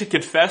need to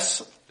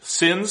confess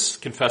sins,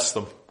 confess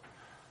them.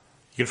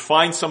 You can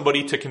find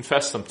somebody to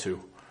confess them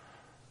to.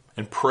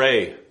 And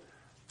pray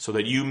so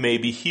that you may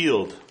be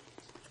healed.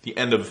 The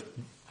end of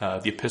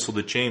the epistle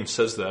to James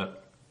says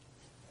that.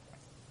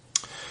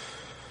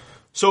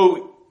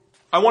 So,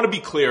 I want to be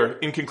clear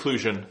in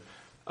conclusion.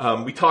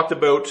 We talked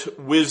about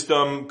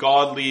wisdom,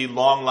 godly,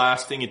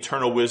 long-lasting,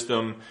 eternal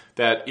wisdom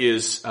that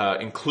is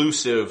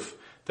inclusive,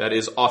 that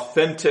is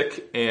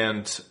authentic,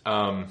 and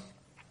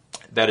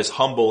that is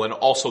humble, and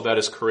also that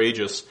is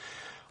courageous.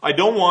 I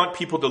don't want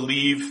people to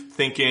leave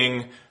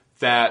thinking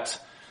that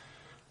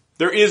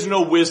there is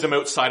no wisdom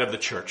outside of the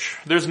church.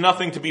 There's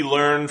nothing to be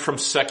learned from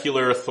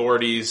secular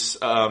authorities.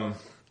 I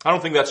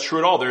don't think that's true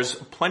at all. There's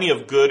plenty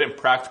of good and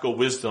practical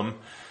wisdom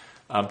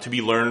to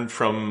be learned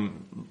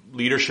from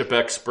leadership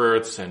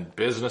experts and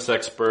business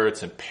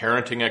experts and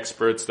parenting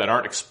experts that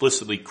aren't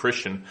explicitly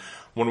Christian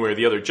one way or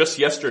the other. Just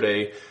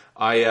yesterday,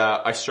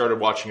 I started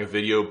watching a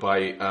video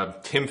by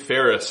Tim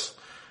Ferriss.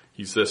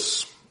 He's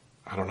this,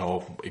 I don't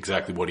know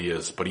exactly what he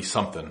is, but he's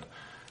something.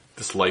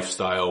 This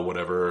lifestyle,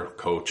 whatever,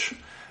 coach.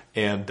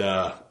 And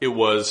it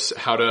was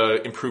how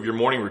to improve your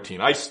morning routine.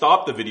 I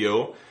stopped the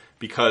video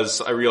because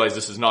I realized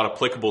this is not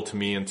applicable to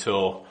me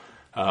until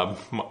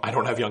I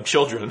don't have young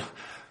children.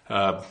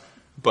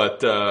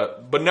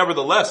 But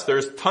nevertheless,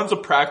 there's tons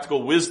of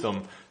practical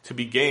wisdom to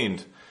be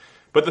gained.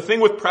 But the thing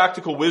with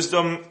practical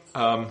wisdom,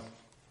 there's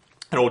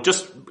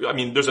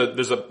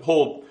a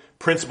whole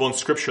principle in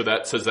Scripture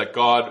that says that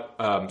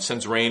God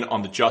sends rain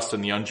on the just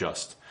and the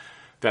unjust.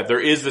 That there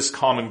is this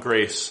common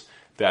grace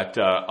that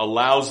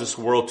allows this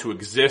world to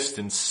exist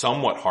in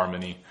somewhat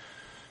harmony.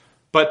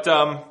 But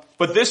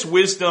this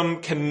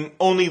wisdom can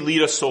only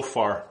lead us so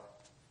far.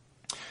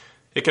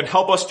 It can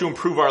help us to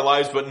improve our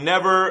lives, but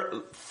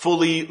never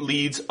fully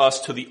leads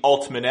us to the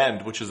ultimate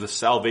end, which is the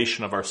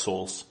salvation of our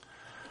souls.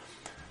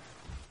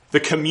 The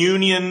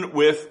communion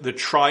with the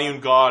triune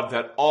God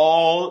that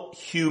all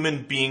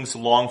human beings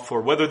long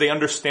for, whether they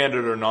understand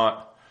it or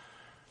not.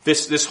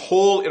 This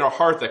hole in our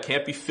heart that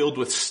can't be filled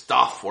with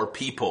stuff or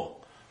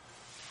people.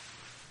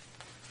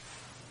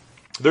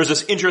 There's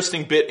this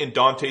interesting bit in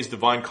Dante's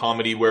Divine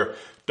Comedy where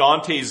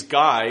Dante's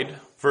guide,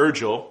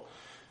 Virgil,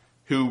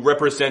 who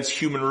represents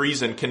human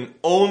reason, can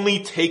only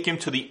take him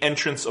to the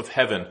entrance of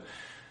heaven,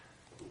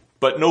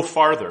 but no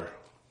farther.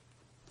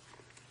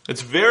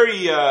 It's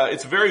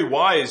very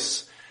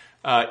wise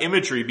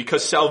imagery,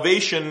 because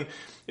salvation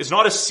is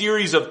not a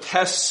series of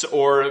tests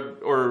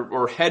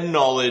or head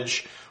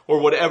knowledge or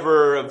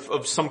whatever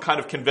of some kind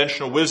of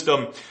conventional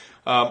wisdom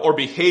or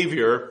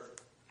behavior.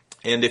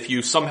 And if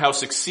you somehow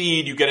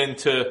succeed, you get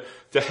into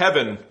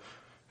heaven.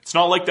 It's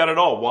not like that at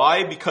all.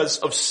 Why? Because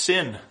of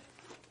sin.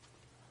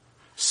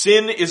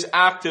 Sin is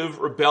active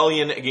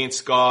rebellion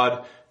against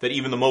God that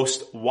even the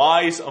most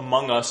wise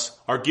among us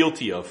are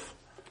guilty of.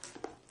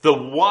 The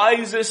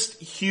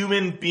wisest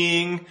human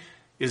being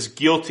is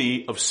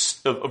guilty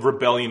of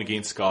rebellion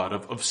against God,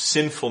 of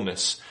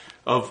sinfulness,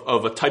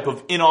 of a type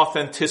of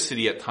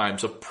inauthenticity at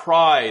times, of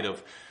pride,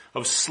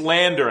 of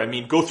slander. I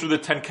mean, go through the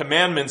 10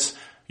 Commandments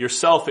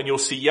yourself and you'll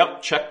see,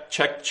 yep, check,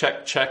 check,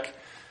 check, check.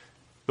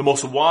 The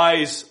most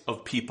wise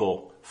of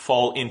people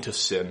fall into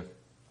sin.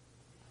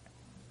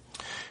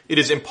 It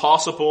is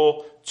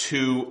impossible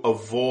to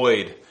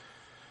avoid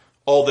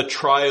all the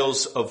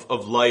trials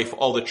of life,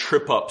 all the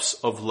trip-ups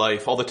of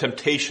life, all the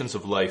temptations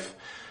of life.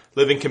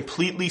 Living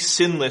completely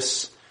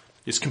sinless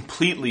is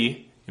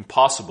completely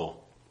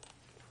impossible,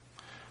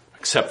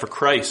 except for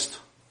Christ.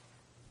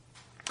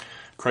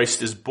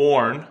 Christ is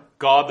born,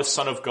 God the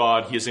Son of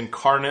God. He is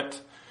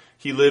incarnate.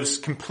 He lives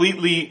a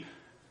completely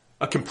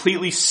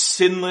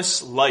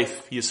sinless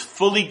life. He is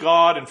fully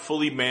God and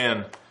fully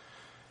man.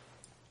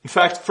 In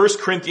fact, 1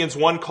 Corinthians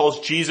 1 calls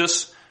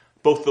Jesus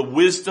both the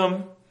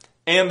wisdom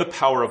and the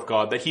power of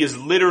God, that he is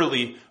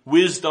literally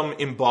wisdom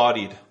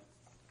embodied.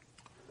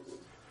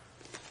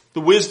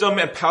 The wisdom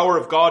and power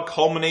of God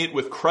culminate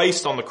with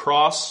Christ on the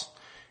cross.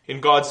 In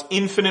God's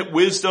infinite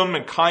wisdom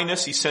and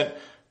kindness, he sent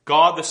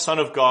God, the Son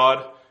of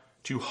God,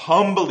 to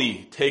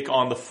humbly take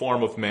on the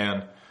form of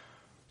man,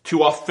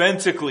 to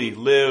authentically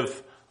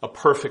live a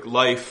perfect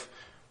life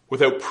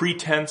without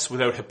pretense,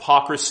 without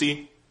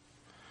hypocrisy.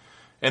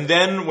 And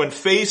then when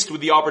faced with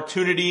the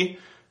opportunity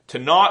to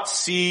not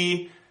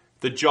see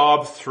the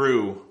job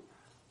through,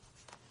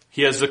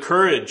 he has the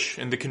courage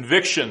and the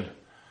conviction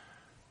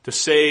to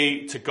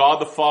say to God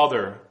the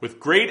Father, with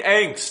great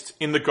angst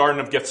in the Garden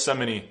of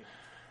Gethsemane,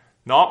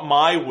 "Not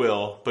my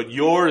will, but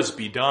yours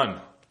be done."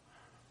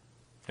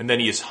 And then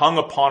he is hung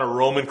upon a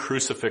Roman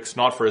crucifix,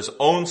 not for his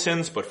own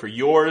sins, but for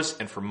yours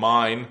and for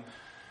mine.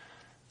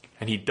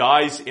 And he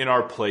dies in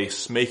our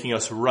place, making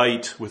us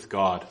right with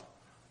God.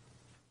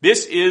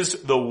 This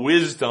is the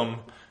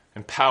wisdom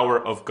and power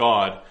of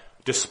God,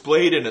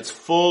 displayed in its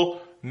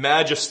full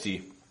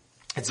majesty.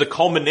 It's the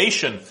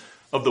culmination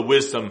of the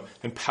wisdom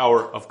and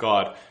power of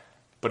God.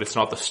 But it's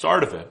not the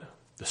start of it.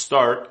 The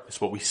start is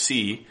what we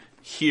see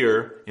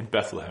here in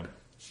Bethlehem.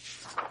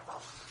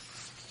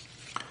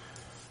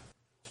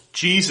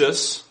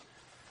 Jesus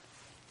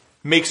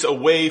makes a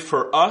way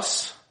for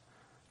us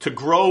to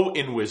grow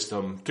in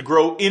wisdom, to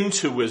grow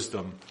into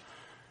wisdom.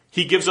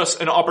 He gives us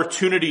an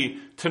opportunity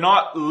to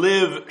not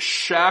live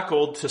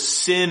shackled to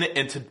sin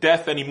and to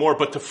death anymore,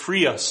 but to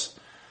free us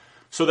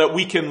so that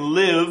we can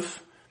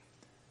live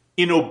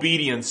in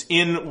obedience,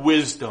 in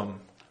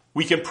wisdom.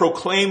 We can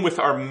proclaim with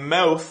our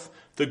mouth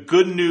the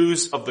good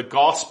news of the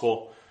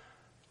gospel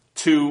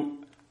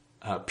to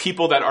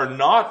people that are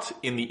not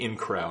in the in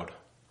crowd.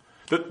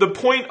 The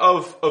point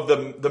of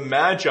the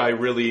Magi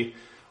really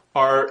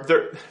are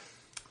there.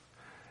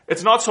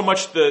 It's not so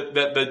much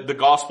that the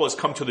gospel has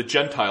come to the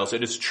Gentiles.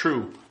 It is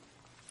true.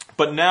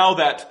 But now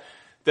that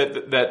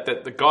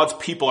God's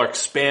people are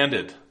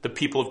expanded, the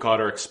people of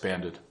God are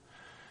expanded.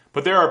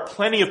 But there are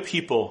plenty of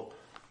people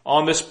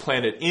on this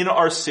planet, in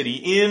our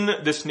city,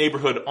 in this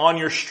neighborhood, on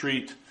your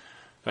street,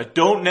 that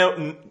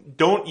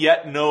don't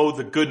yet know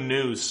the good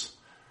news.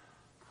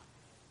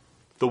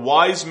 The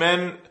wise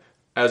men,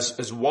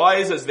 as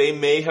wise as they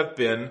may have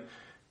been,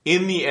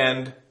 in the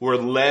end were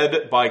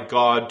led by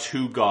God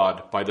to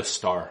God by the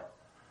star.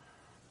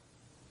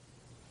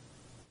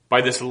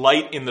 By this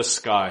light in the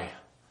sky.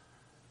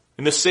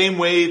 In the same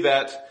way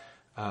that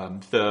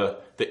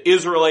the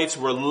Israelites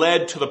were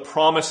led to the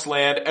promised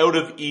land out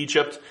of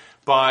Egypt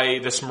by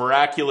this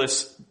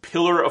miraculous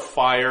pillar of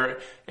fire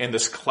and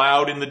this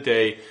cloud in the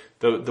day,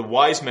 the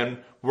wise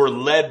men were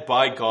led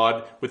by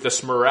God with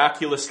this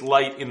miraculous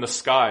light in the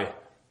sky.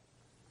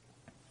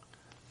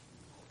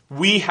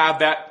 We have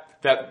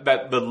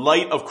the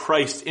light of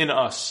Christ in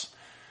us.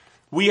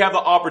 We have the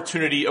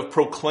opportunity of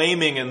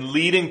proclaiming and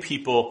leading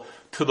people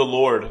to the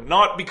Lord,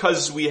 not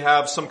because we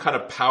have some kind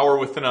of power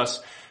within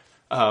us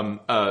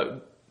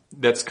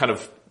that's kind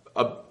of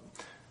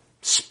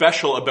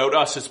special about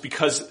us. It's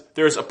because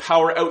there's a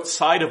power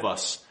outside of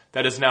us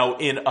that is now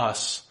in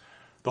us.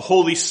 The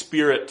Holy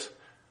Spirit.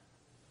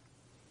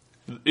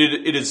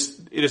 It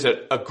is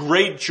a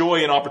great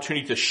joy and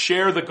opportunity to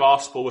share the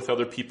gospel with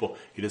other people.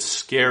 It is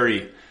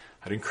scary.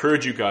 I'd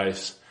encourage you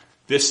guys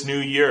this new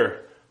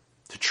year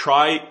to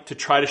try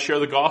to share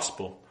the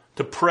gospel,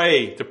 to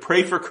pray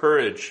for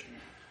courage.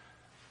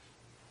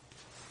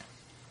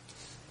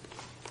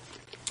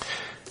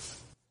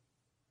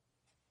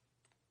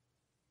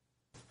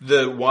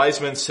 The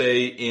wise men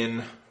say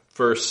in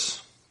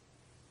verse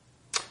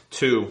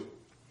 2,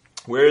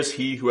 "Where is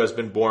he who has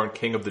been born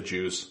King of the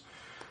Jews?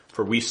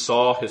 For we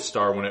saw his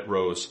star when it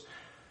rose."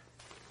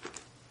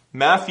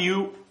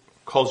 Matthew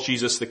calls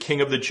Jesus the King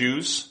of the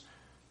Jews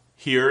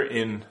here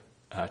in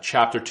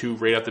chapter 2,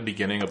 right at the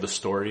beginning of the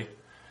story.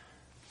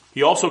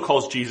 He also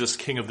calls Jesus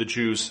King of the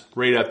Jews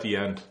right at the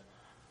end,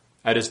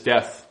 at his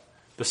death.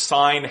 The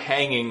sign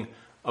hanging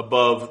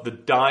above the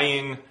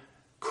dying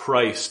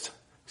Christ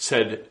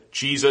said,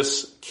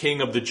 "Jesus,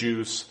 King of the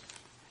Jews."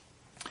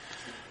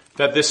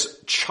 That this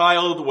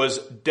child was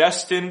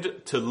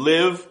destined to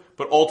live,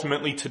 but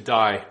ultimately to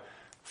die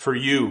for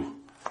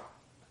you.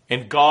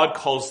 And God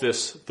calls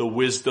this the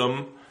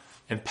wisdom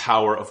and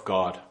power of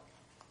God.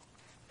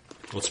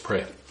 Let's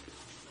pray.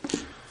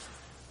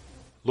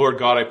 Lord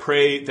God, I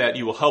pray that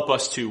you will help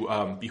us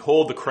to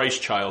behold the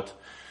Christ child.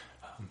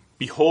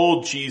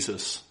 Behold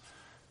Jesus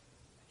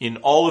in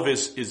all of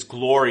his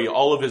glory,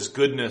 all of his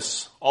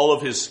goodness, all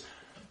of his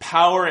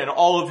power and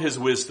all of his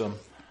wisdom.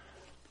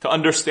 To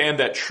understand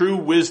that true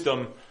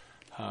wisdom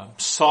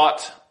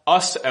sought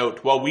us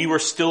out while we were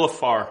still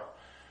afar,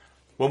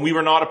 when we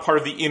were not a part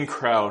of the in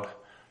crowd.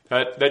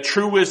 That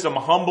true wisdom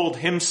humbled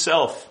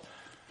himself,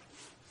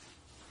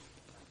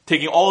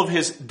 taking all of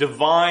his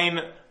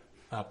divine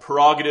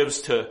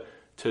prerogatives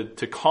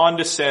to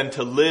condescend,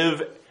 to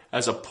live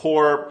as a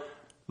poor,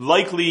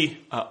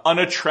 likely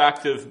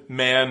unattractive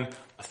man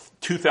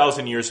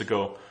 2,000 years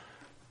ago,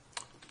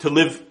 to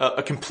live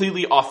a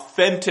completely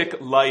authentic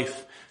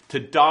life, to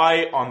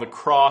die on the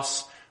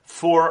cross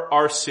for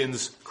our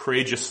sins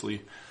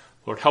courageously.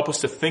 Lord, help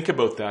us to think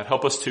about that.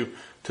 Help us to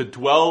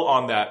dwell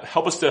on that.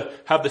 Help us to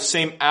have the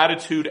same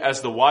attitude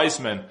as the wise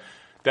men,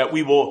 that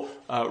we will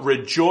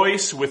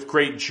rejoice with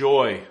great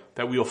joy,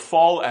 that we will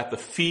fall at the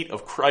feet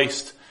of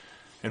Christ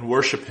and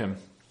worship him.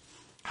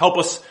 Help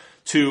us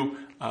to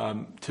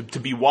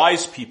be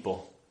wise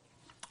people.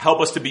 Help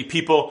us to be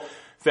people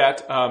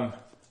that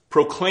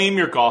proclaim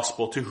your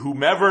gospel to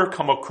whomever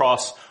come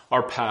across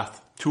our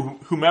path, to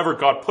whomever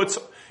God puts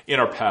in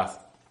our path.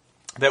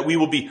 That we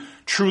will be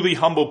truly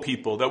humble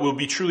people, that we will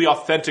be truly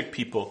authentic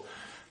people,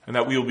 and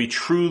that we will be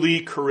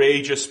truly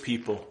courageous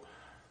people.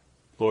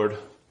 Lord,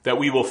 that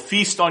we will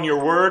feast on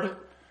your word,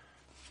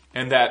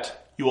 and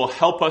that you will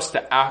help us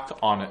to act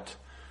on it.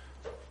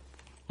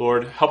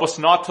 Lord, help us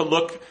not to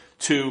look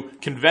to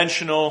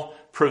conventional,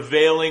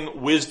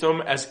 prevailing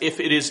wisdom as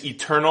if it is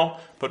eternal,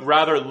 but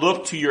rather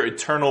look to your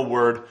eternal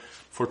word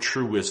for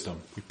true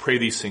wisdom. We pray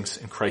these things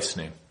in Christ's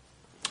name.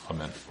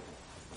 Amen.